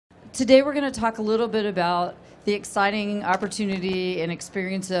Today we're going to talk a little bit about the exciting opportunity and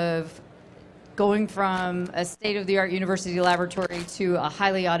experience of going from a state-of-the-art university laboratory to a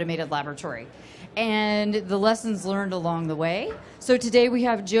highly automated laboratory and the lessons learned along the way. So today we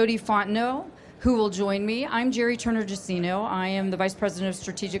have Jody Fontenot, who will join me. I'm Jerry Turner-Jacino. I am the Vice President of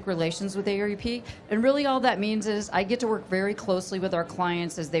Strategic Relations with ARUP, and really all that means is I get to work very closely with our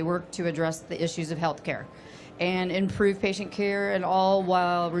clients as they work to address the issues of healthcare and improve patient care, and all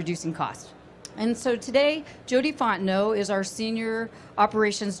while reducing costs. And so today, Jody Fontenot is our Senior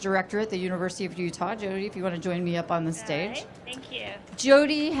Operations Director at the University of Utah. Jody, if you want to join me up on the stage. All right, thank you.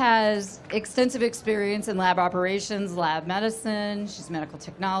 Jody has extensive experience in lab operations, lab medicine. She's a medical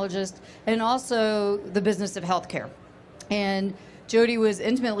technologist, and also the business of healthcare. And Jody was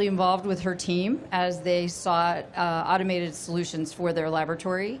intimately involved with her team as they sought automated solutions for their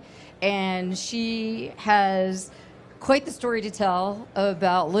laboratory. And she has quite the story to tell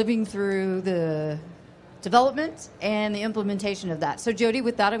about living through the development and the implementation of that. So Jody,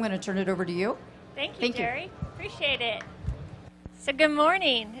 with that, I'm going to turn it over to you. Thank you, Jerry. Appreciate it. So good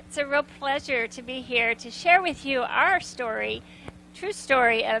morning. It's a real pleasure to be here to share with you our story, true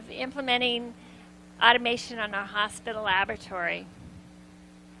story of implementing automation on our hospital laboratory.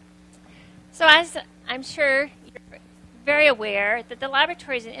 So as I'm sure you're very aware that the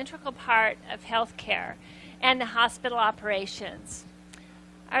laboratory is an integral part of healthcare and the hospital operations.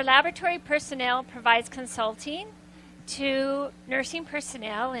 Our laboratory personnel provides consulting to nursing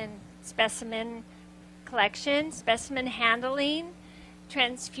personnel in specimen collection, specimen handling,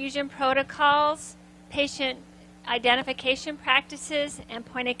 transfusion protocols, patient identification practices, and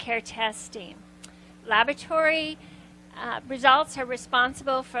point-of-care testing. Laboratory results are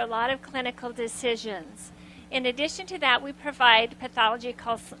responsible for a lot of clinical decisions. In addition to that, we provide pathology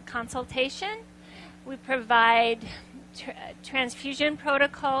consultation. We provide transfusion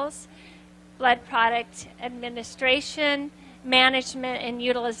protocols, blood product administration, management and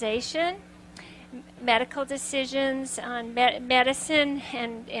utilization, medical decisions on medicine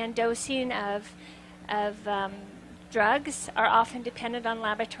and dosing of drugs are often dependent on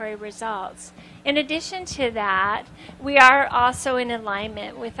laboratory results. In addition to that, we are also in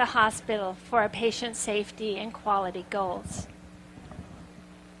alignment with the hospital for our patient safety and quality goals.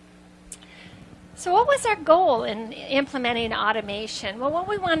 So what was our goal in implementing automation? Well, what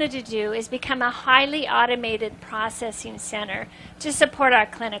we wanted to do is become a highly automated processing center to support our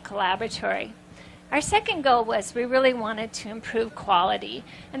clinical laboratory. Our second goal was we really wanted to improve quality.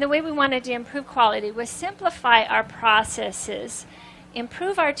 And the way we wanted to improve quality was simplify our processes,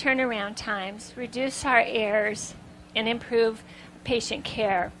 improve our turnaround times, reduce our errors, and improve patient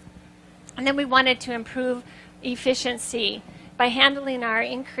care. And then we wanted to improve efficiency by handling our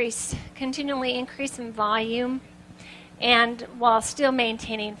continually increasing volume, and while still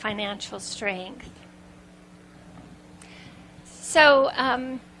maintaining financial strength. So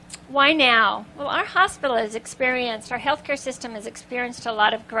why now? Well, our hospital has experienced, our healthcare system has experienced a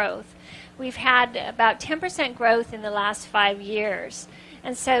lot of growth. We've had about 10% growth in the last 5 years.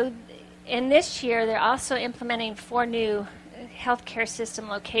 And so in this year, they're also implementing 4 new healthcare system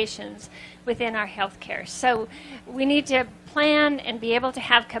locations within our healthcare. So we need to plan and be able to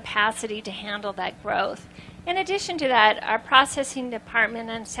have capacity to handle that growth. In addition to that, our processing department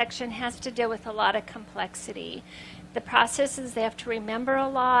and section has to deal with a lot of complexity. The processes, they have to remember a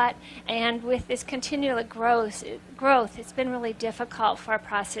lot, and with this continual growth, it's been really difficult for our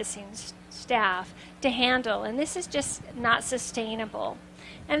processing staff to handle, and this is just not sustainable.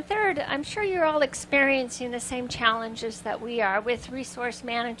 And third, I'm sure you're all experiencing the same challenges that we are with resource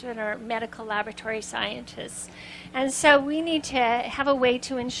management or medical laboratory scientists. And so we need to have a way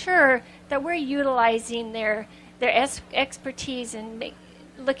to ensure that we're utilizing their expertise in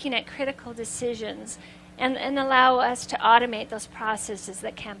looking at critical decisions and allow us to automate those processes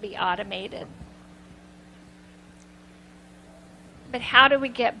that can be automated. But how do we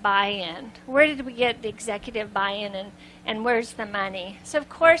get buy-in? Where did we get the executive buy-in, and where's the money? So of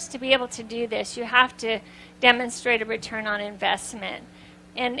course, to be able to do this, you have to demonstrate a return on investment.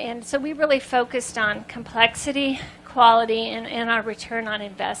 And so we really focused on complexity, quality, and our return on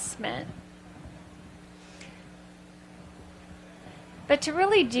investment. But to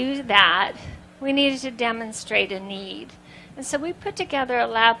really do that, we needed to demonstrate a need. And so we put together a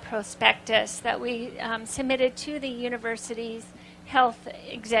lab prospectus that we submitted to the university's health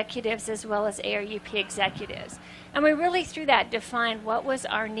executives as well as ARUP executives. And we really, through that, defined what was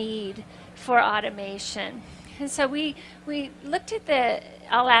our need for automation. And so we looked at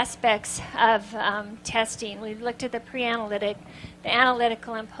all aspects of testing. We looked at the pre-analytic, the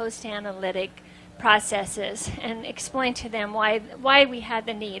analytical and post-analytic processes and explain to them why we had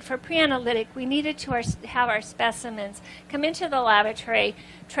the need. For pre-analytic, we needed to have our specimens come into the laboratory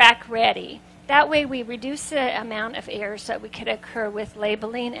track ready. That way we reduce the amount of errors that we could occur with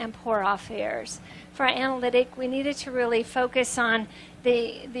labeling and pour-off errors. For our analytic, we needed to really focus on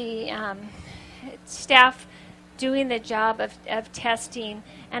the staff doing the job of testing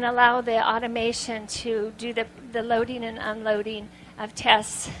and allow the automation to do the loading and unloading of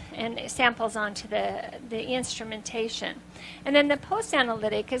tests and samples onto the instrumentation. And then the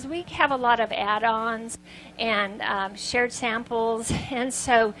post-analytic is we have a lot of add-ons and shared samples, and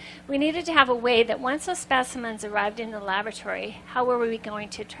so we needed to have a way that once those specimens arrived in the laboratory, how were we going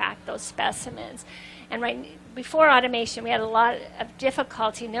to track those specimens? And before automation, we had a lot of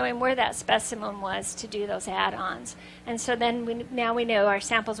difficulty knowing where that specimen was to do those add-ons. And so then now we know our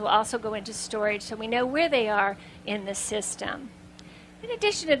samples will also go into storage, so we know where they are in the system. In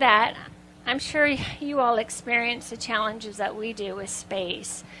addition to that, I'm sure you all experience the challenges that we do with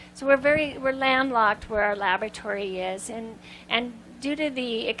space. So we're landlocked where our laboratory is, and due to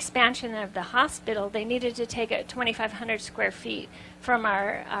the expansion of the hospital, they needed to take 2,500 square feet from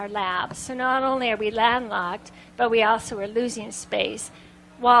our lab. So not only are we landlocked, but we also are losing space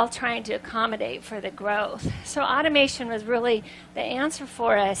while trying to accommodate for the growth. So automation was really the answer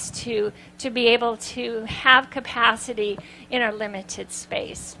for us to be able to have capacity in our limited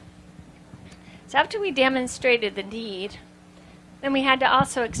space. So after we demonstrated the need, then we had to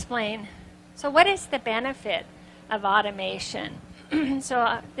also explain, so what is the benefit of automation?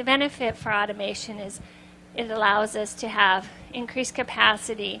 So the benefit for automation is it allows us to have increased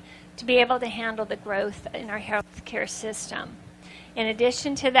capacity to be able to handle the growth in our healthcare system. In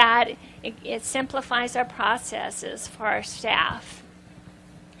addition to that, it simplifies our processes for our staff.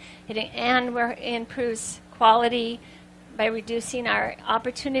 It improves quality by reducing our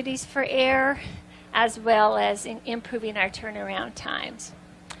opportunities for error, as well as improving our turnaround times.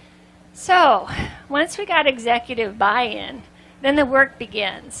 So once we got executive buy-in, then the work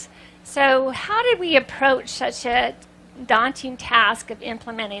begins. So how did we approach such a daunting task of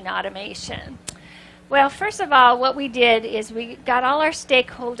implementing automation? Well, first of all, what we did is we got all our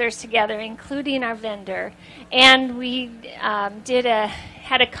stakeholders together, including our vendor, and we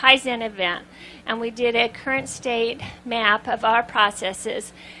had a Kaizen event, and we did a current state map of our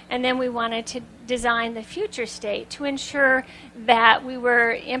processes, and then we wanted to design the future state to ensure that we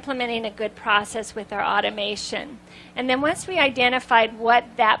were implementing a good process with our automation. And then once we identified what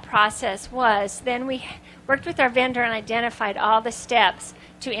that process was, then we worked with our vendor and identified all the steps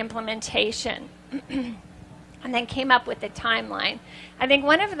to implementation. And then came up with a timeline. I think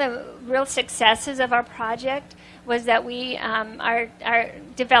one of the real successes of our project was that we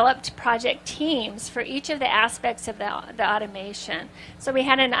developed project teams for each of the aspects of the automation. So we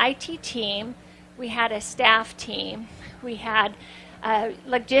had an IT team, we had a staff team, we had a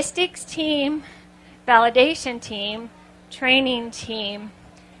logistics team, validation team, training team,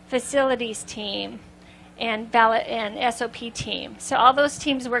 facilities team, and SOP team. So all those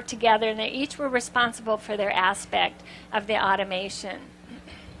teams worked together, and they each were responsible for their aspect of the automation.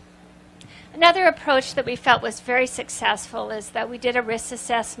 Another approach that we felt was very successful is that we did a risk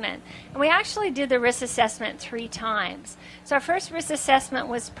assessment. And we actually did the risk assessment 3 times. So our first risk assessment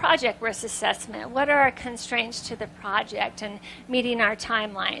was project risk assessment. What are our constraints to the project and meeting our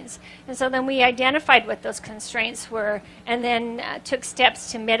timelines? And so then we identified what those constraints were and then took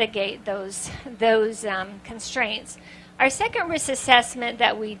steps to mitigate those constraints. Our second risk assessment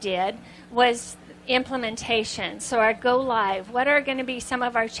that we did was implementation. So our go live, what are going to be some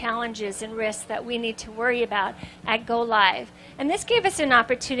of our challenges and risks that we need to worry about at go live? And this gave us an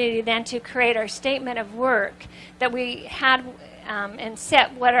opportunity then to create our statement of work that we had and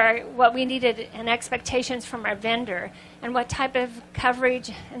set what we needed and expectations from our vendor and what type of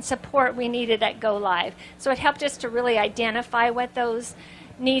coverage and support we needed at go live. So it helped us to really identify what those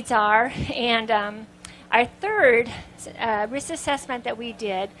needs are. And our third risk assessment that we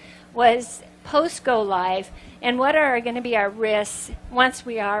did was post go live and what are going to be our risks once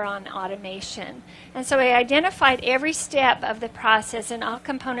we are on automation. And so we identified every step of the process and all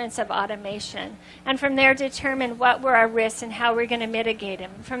components of automation, and from there determined what were our risks and how we're going to mitigate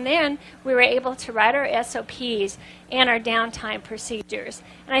them. From then we were able to write our SOPs and our downtime procedures.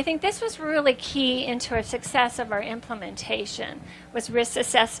 And I think this was really key into our success of our implementation was risk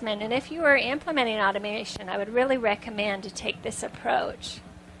assessment. And if you are implementing automation, I would really recommend to take this approach.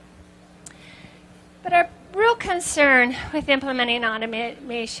 But our real concern with implementing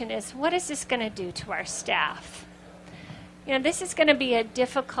automation is what is this going to do to our staff? this is going to be a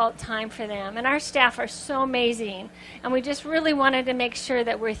difficult time for them. And our staff are so amazing. And we just really wanted to make sure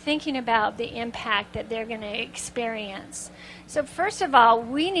that we're thinking about the impact that they're going to experience. So first of all,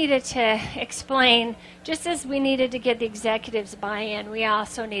 we needed to explain, just as we needed to get the executives buy-in, we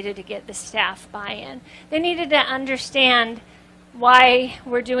also needed to get the staff buy-in. They needed to understand why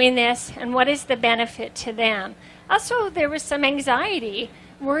we're doing this and what is the benefit to them. Also, there was some anxiety,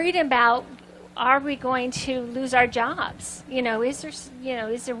 worried about, are we going to lose our jobs?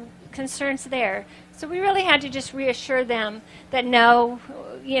 Is there concerns there? So we really had to just reassure them that no,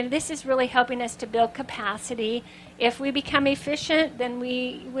 this is really helping us to build capacity. If we become efficient, then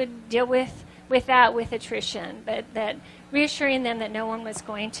we would deal with that with attrition, but that reassuring them that no one was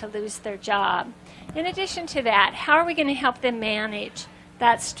going to lose their job. In addition to that, how are we going to help them manage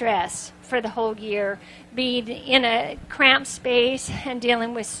that stress for the whole year, being in a cramped space and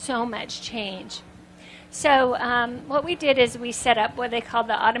dealing with so much change? So what we did is we set up what they called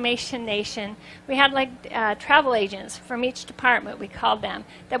the Automation Nation. We had travel agents from each department, we called them,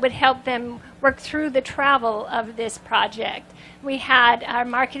 that would help them work through the travel of this project. We had our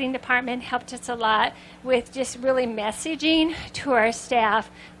marketing department helped us a lot with just really messaging to our staff.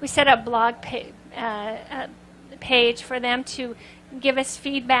 We set up blog page for them to give us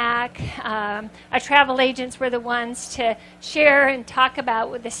feedback. Our travel agents were the ones to share and talk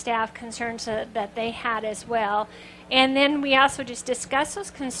about with the staff concerns that they had as well. And then we also just discussed those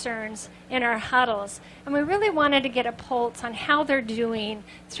concerns in our huddles. And we really wanted to get a pulse on how they're doing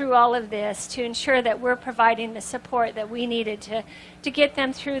through all of this to ensure that we're providing the support that we needed to get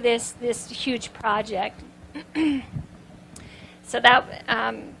them through this huge project. So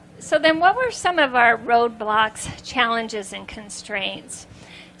then what were some of our roadblocks, challenges, and constraints?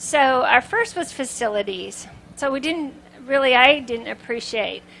 So our first was facilities. So I didn't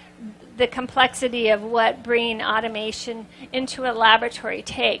appreciate the complexity of what bringing automation into a laboratory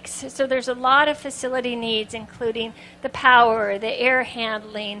takes. So there's a lot of facility needs, including the power, the air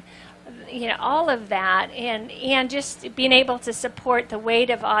handling, all of that, and just being able to support the weight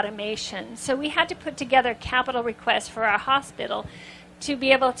of automation. So we had to put together capital requests for our hospital to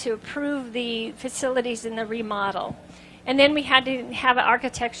be able to approve the facilities in the remodel. And then we had to have an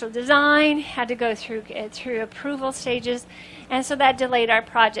architectural design, had to go through approval stages, and so that delayed our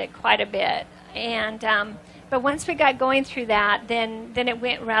project quite a bit. But once we got going through that, then it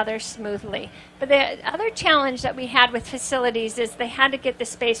went rather smoothly. But the other challenge that we had with facilities is they had to get the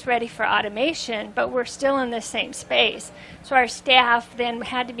space ready for automation, but we're still in the same space. So our staff then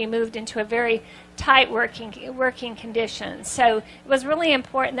had to be moved into a very tight working conditions. So it was really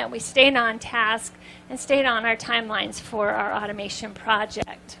important that we stayed on task and stayed on our timelines for our automation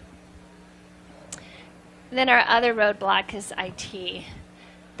project. Then our other roadblock is IT.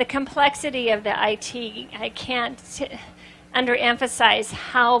 The complexity of the IT, I can't underemphasize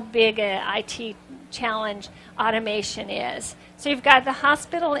how big an IT challenge automation is. So you've got the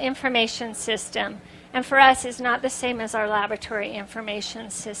hospital information system, and for us is not the same as our laboratory information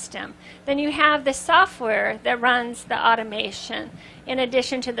system. Then you have the software that runs the automation. In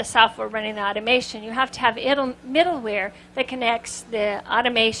addition to the software running the automation, you have to have middleware that connects the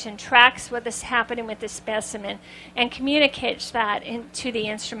automation, tracks what is happening with the specimen, and communicates that into the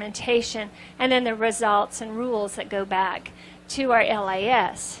instrumentation, and then the results and rules that go back to our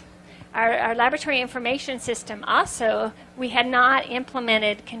LIS. Our laboratory information system also, we had not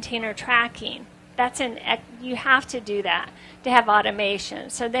implemented container tracking. You have to do that to have automation.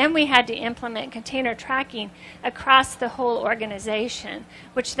 So then we had to implement container tracking across the whole organization,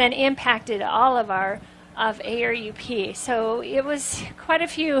 which then impacted all of ARUP. So it was quite a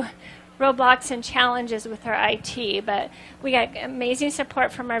few roadblocks and challenges with our IT, but we got amazing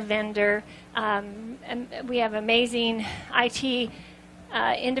support from our vendor. And we have amazing IT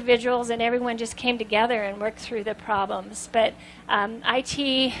individuals, and everyone just came together and worked through the problems. But IT,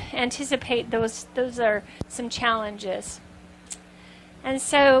 anticipate those are some challenges. And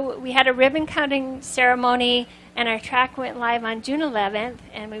so we had a ribbon cutting ceremony, and our track went live on June 11th,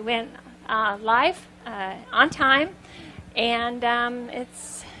 and we went live on time. And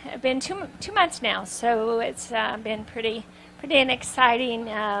it's been two months now, so it's been pretty an exciting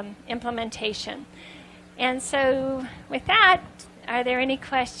implementation. And so with that, are there any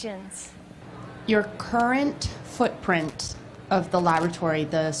questions? Your current footprint of the laboratory,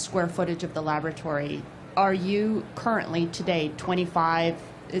 the square footage of the laboratory, are you currently today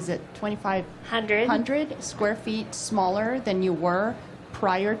 2,500 square feet smaller than you were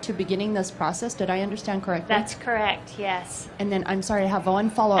prior to beginning this process? Did I understand correctly? That's correct, yes. And then, I'm sorry, I have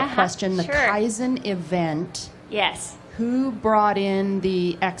one follow-up question. The sure. Kaizen event. Yes. Who brought in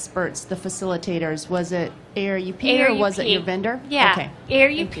the experts, the facilitators? Was it ARUP or was it your vendor? Yeah, Okay.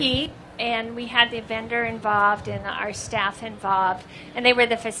 ARUP, and we had the vendor involved and our staff involved, and they were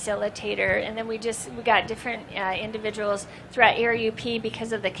the facilitator. And then we got different individuals throughout ARUP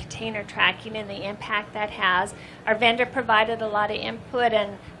because of the container tracking and the impact that has. Our vendor provided a lot of input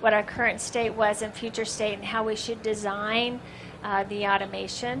on what our current state was and future state and how we should design the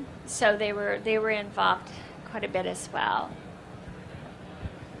automation. So they were involved quite a bit as well.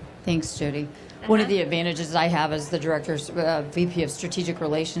 Thanks, Jody. One of the advantages I have as the director's VP of Strategic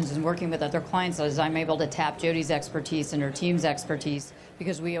Relations and working with other clients is I'm able to tap Jody's expertise and her team's expertise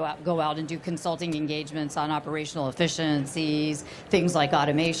because we go out and do consulting engagements on operational efficiencies, things like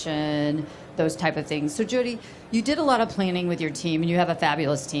automation, those type of things. So Jody, you did a lot of planning with your team and you have a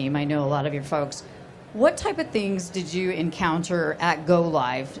fabulous team. I know a lot of your folks. What type of things did you encounter at Go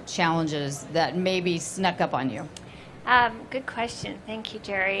Live, challenges that maybe snuck up on you? Good question. Thank you,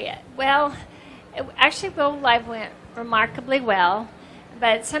 Jerry. Well, actually, Go Live went remarkably well,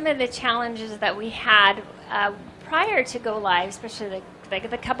 but some of the challenges that we had prior to Go Live, especially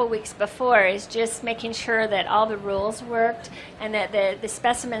the couple weeks before, is just making sure that all the rules worked and that the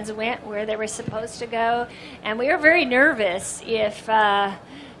specimens went where they were supposed to go. And we were very nervous if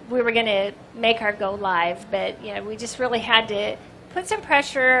we were going to make our Go Live, but we just really had to put some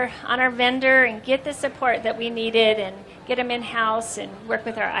pressure on our vendor and get the support that we needed and get them in-house and work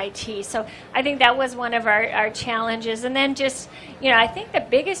with our IT. So I think that was one of our challenges. And then just, I think the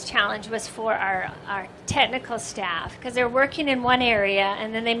biggest challenge was for our technical staff, because they're working in one area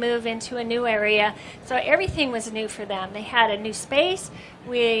and then they move into a new area. So everything was new for them. They had a new space.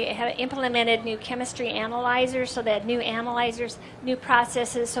 We have implemented new chemistry analyzers, so they had new analyzers, new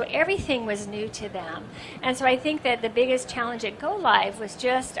processes, so everything was new to them. And so I think that the biggest challenge at Go Live was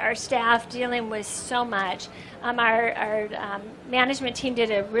just our staff dealing with so much. Our management team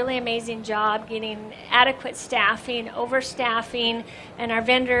did a really amazing job getting adequate staffing, overstaffing, and our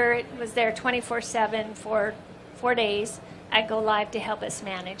vendor was there 24/7 for 4 days at Go Live to help us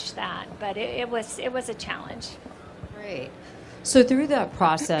manage that. But it was a challenge. Great. So through that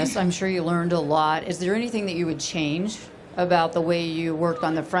process, I'm sure you learned a lot. Is there anything that you would change about the way you worked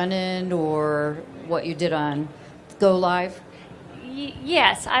on the front end or what you did on Go Live?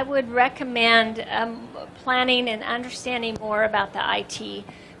 Yes, I would recommend planning and understanding more about the IT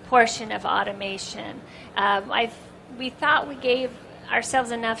portion of automation. We thought we gave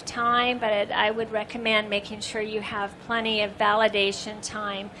ourselves enough time, but I would recommend making sure you have plenty of validation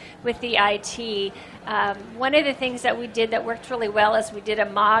time with the IT. One of the things that we did that worked really well is we did a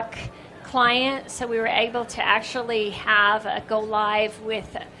mock client, so we were able to actually have a Go Live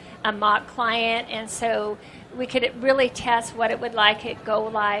with a mock client, and so we could really test what it would like at Go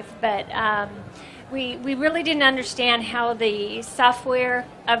Live. But we really didn't understand how the software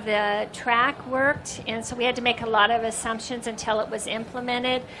of the track worked, and so we had to make a lot of assumptions until it was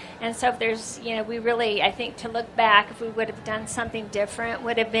implemented. And so if there's, we really, I think to look back, if we would have done something different,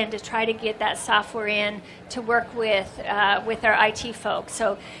 would have been to try to get that software in to work with our IT folks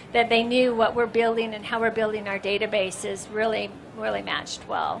so that they knew what we're building and how we're building our databases really matched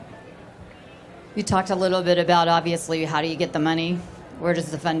well. You talked a little bit about, obviously, how do you get the money? Where does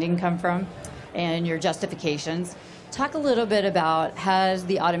the funding come from? And your justifications. Talk a little bit about, has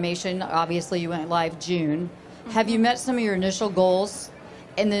the automation, obviously you went live June, have you met some of your initial goals?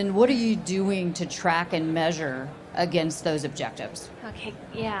 And then what are you doing to track and measure against those objectives? Okay,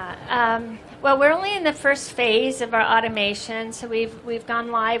 yeah. Well, we're only in the first phase of our automation, so we've gone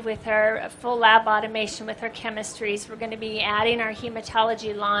live with our full lab automation with our chemistries. We're going to be adding our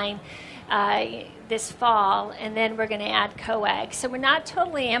hematology line this fall, and then we're going to add coag. So we're not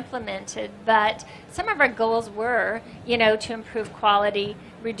totally implemented, but some of our goals were, to improve quality,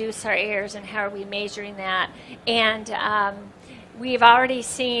 reduce our errors, and how are we measuring that. And we've already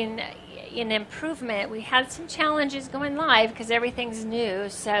seen an improvement. We had some challenges going live because everything's new,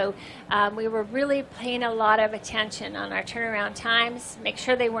 so we were really paying a lot of attention on our turnaround times, make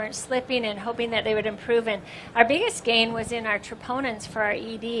sure they weren't slipping and hoping that they would improve. And our biggest gain was in our troponins for our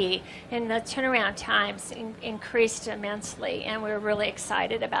ED, and the turnaround times increased immensely, and we were really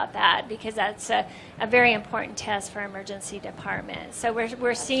excited about that because that's a very important test for our emergency department. So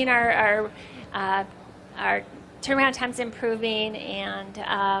we're seeing our turnaround time's improving, and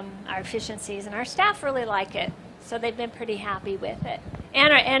our efficiencies, and our staff really like it, so they've been pretty happy with it,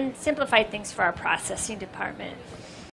 and simplified things for our processing department.